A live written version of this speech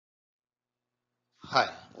Hi,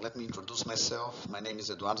 let me introduce myself. My name is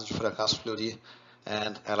Eduardo de Fracasso Fleury,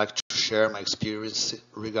 and I'd like to share my experience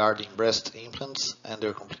regarding breast implants and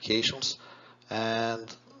their complications. And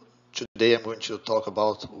today I'm going to talk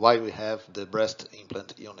about why we have the breast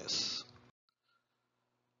implant illness.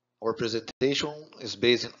 Our presentation is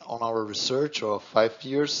based on our research of 5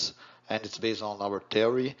 years, and it's based on our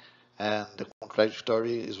theory, and the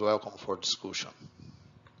contradictory is welcome for discussion.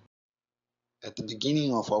 At the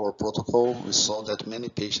beginning of our protocol, we saw that many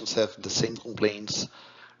patients have the same complaints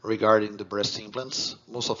regarding the breast implants,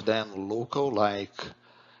 most of them local, like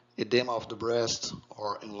edema of the breast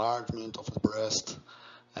or enlargement of the breast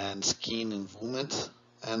and skin involvement,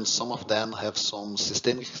 and some of them have some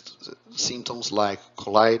systemic symptoms like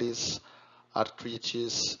colitis,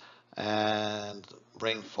 arthritis, and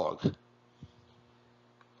brain fog.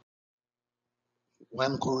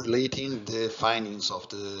 When correlating the findings of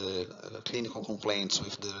the clinical complaints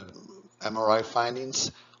with the MRI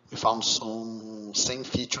findings, we found some same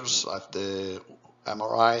features of the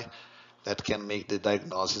MRI that can make the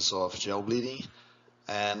diagnosis of gel bleeding.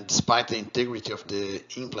 And despite the integrity of the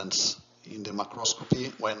implants in the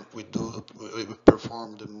macroscopy, when we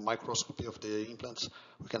perform the microscopy of the implants,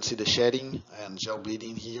 we can see the shedding and gel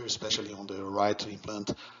bleeding here, especially on the right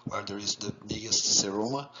implant where there is the biggest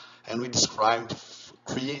seroma. And we described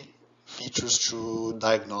 3 features to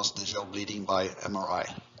diagnose the gel bleeding by MRI.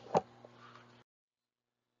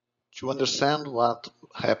 To understand what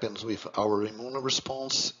happens with our immune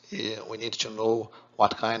response, we need to know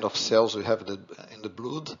what kind of cells we have in the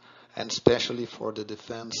blood, and especially for the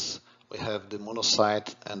defense, we have the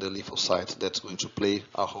monocyte and the lymphocyte that's going to play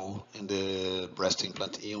a role in the breast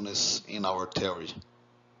implant illness in our theory.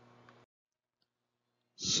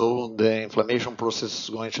 So the inflammation process is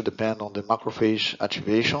going to depend on the macrophage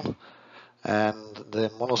activation, and the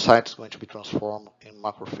monocyte is going to be transformed in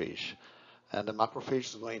macrophage. And the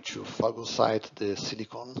macrophage is going to phagocyte the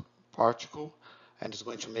silicone particle, and it's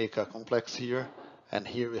going to make a complex here. And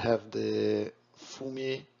here we have the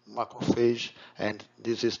FUMI macrophage, and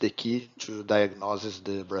this is the key to diagnosis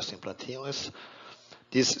the breast implant illness.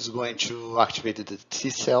 This is going to activate the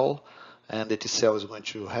T cell, and the T cell is going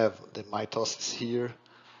to have the mitosis here,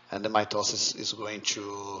 and the mitosis is going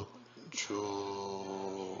to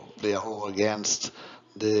play a role against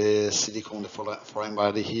the silicone, the foreign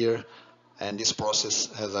body here, and this process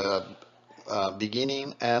has a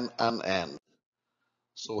beginning and an end.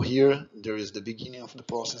 So here there is the beginning of the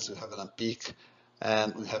process, we have a peak,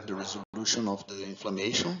 and we have the resolution of the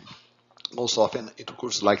inflammation. Most often it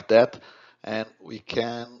occurs like that, and we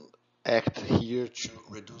can act here to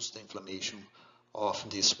reduce the inflammation of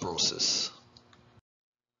this process.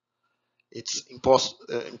 It's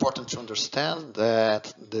important to understand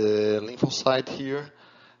that the lymphocyte here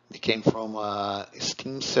came from a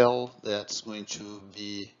stem cell that's going to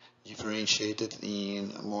be differentiated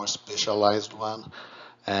in a more specialized one.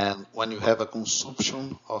 And when you have a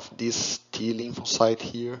consumption of this T lymphocyte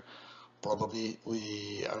here, probably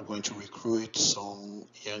we are going to recruit some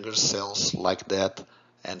younger cells like that.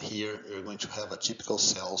 And here you're going to have atypical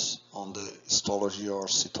cells on the histology or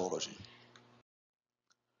cytology.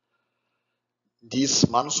 This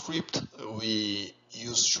manuscript we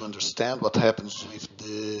use to understand what happens with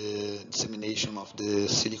the dissemination of the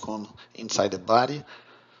silicone inside the body.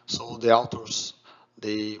 So the authors,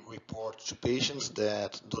 they report to patients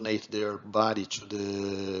that donate their body to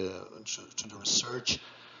the research.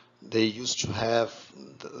 They used to have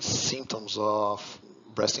the symptoms of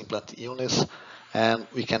breast implant illness, and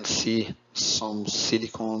we can see some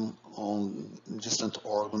silicone on distant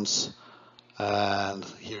organs, and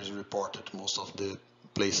here's reported most of the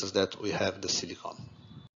places that we have the silicone.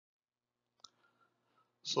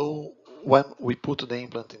 So when we put the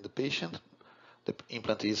implant in the patient, the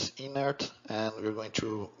implant is inert, and we're going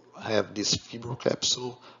to have this fibro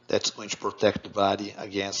capsule that's going to protect the body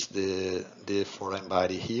against the foreign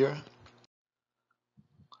body here.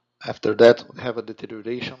 After that, we have a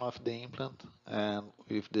deterioration of the implant, and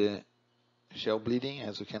with the gel bleeding,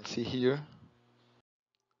 as you can see here.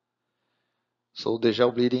 So the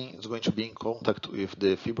gel bleeding is going to be in contact with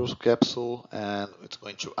the fibrous capsule, and it's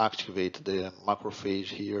going to activate the macrophage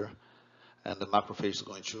here, and the macrophage is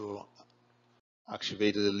going to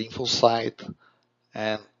activate the lymphocyte,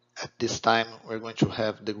 and at this time we're going to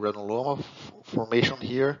have the granuloma formation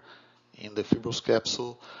here in the fibrous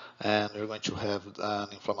capsule, and we're going to have an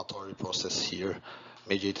inflammatory process here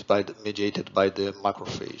mediated by the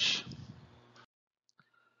macrophage.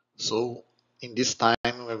 So in this time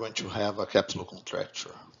we're going to have a capsular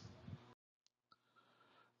contracture.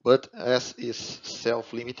 But as is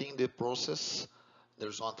self-limiting the process,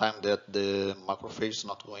 There's one time that the macrophage is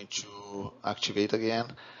not going to activate again,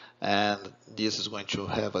 and this is going to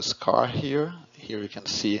have a scar here. Here you can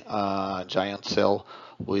see a giant cell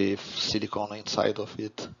with silicone inside of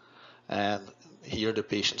it, and here the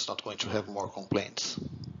patient's not going to have more complaints.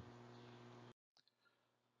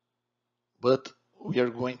 But we are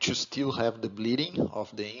going to still have the bleeding of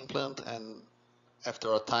the implant, and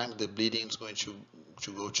after a time the bleeding is going to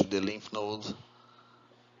go to the lymph node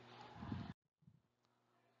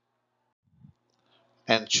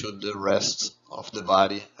and to the rest of the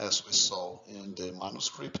body, as we saw in the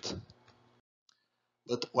manuscript.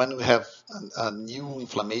 But when we have a new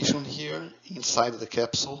inflammation here inside the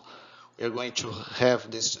capsule, we are going to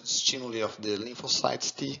have this stimuli of the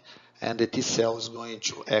lymphocytes T, and the T cell is going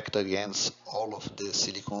to act against all of the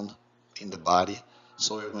silicone in the body.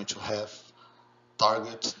 So we're going to have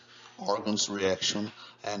target organs reaction,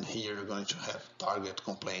 and here you're going to have target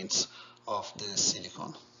complaints of the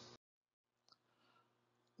silicone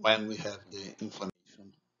when we have the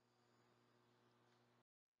inflammation.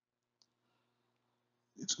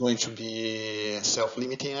 It's going to be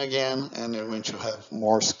self-limiting again, and you're going to have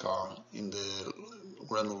more scar in the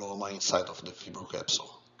granuloma inside of the fibrocapsule.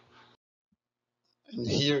 And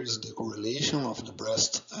here is the correlation of the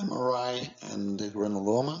breast MRI and the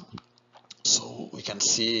granuloma. So we can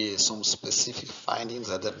see some specific findings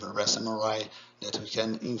at the breast MRI that we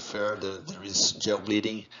can infer that there is gel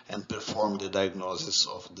bleeding and perform the diagnosis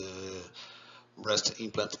of the breast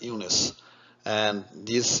implant illness. And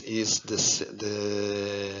this is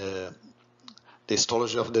the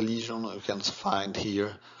histology of the lesion. You can find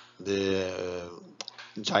here the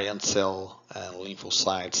giant cell and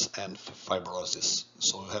lymphocytes and fibrosis.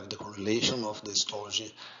 So you have the correlation of the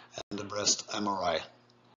histology and the breast MRI.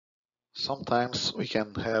 Sometimes we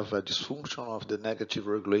can have a dysfunction of the negative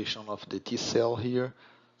regulation of the T cell here.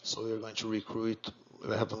 So we're going to recruit,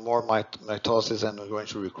 we have more mitosis, and we're going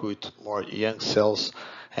to recruit more young cells,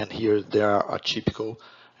 and here they are atypical.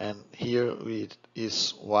 And here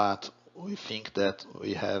is what we think that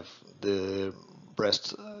we have the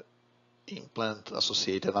breast implant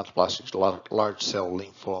associated anaplastic large cell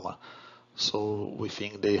lymphoma. So we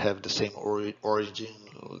think they have the same origin,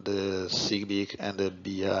 the SIGBIC and the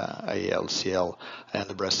BII and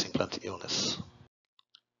the breast implant illness.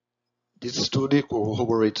 This study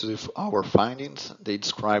corroborates with our findings. They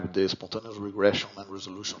describe the spontaneous regression and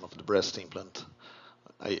resolution of the breast implant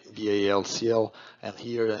BALCL, and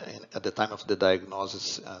here at the time of the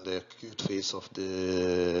diagnosis and the acute phase of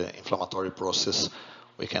the inflammatory process,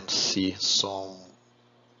 we can see some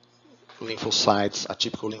lymphocytes,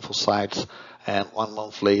 atypical lymphocytes, and 1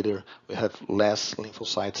 month later we have less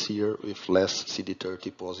lymphocytes here with less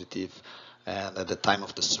CD30 positive, and at the time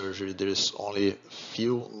of the surgery there is only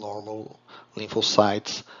few normal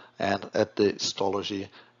lymphocytes, and at the histology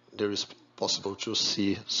there is possible to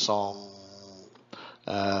see some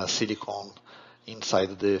silicone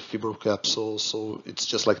inside the fibrocapsule, so it's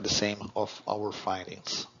just like the same of our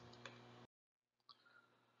findings.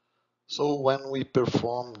 So when we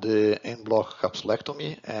perform the en-bloc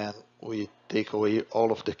capsulectomy and we take away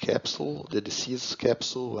all of the capsule, the diseased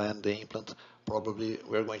capsule and the implant, probably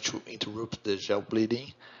we're going to interrupt the gel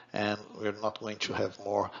bleeding, and we're not going to have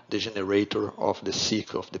more the generator of the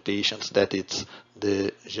sick of the patients, that it's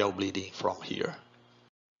the gel bleeding from here.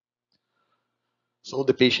 So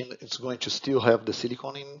the patient is going to still have the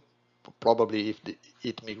silicone in, probably if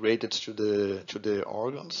it migrated to the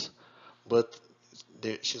organs, but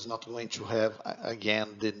she's not going to have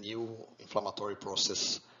again the new inflammatory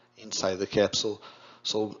process inside the capsule,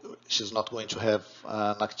 so she's not going to have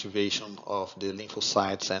an activation of the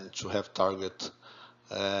lymphocytes and to have target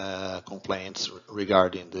complaints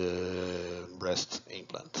regarding the breast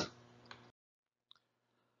implant.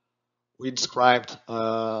 We described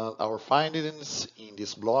our findings in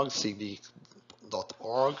this blog,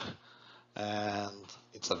 cb.org, and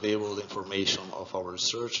it's available the information of our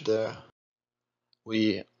research there.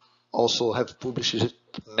 We also have published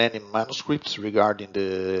many manuscripts regarding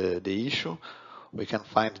the issue. We can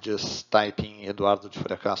find just typing Eduardo de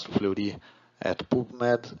Folha Castro Fleury at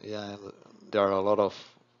PubMed, and there are a lot of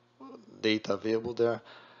data available there.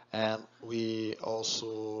 And we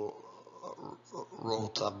also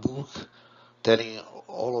wrote a book telling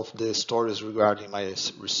all of the stories regarding my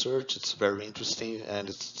research. It's very interesting, and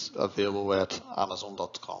it's available at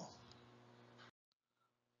amazon.com.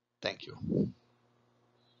 Thank you.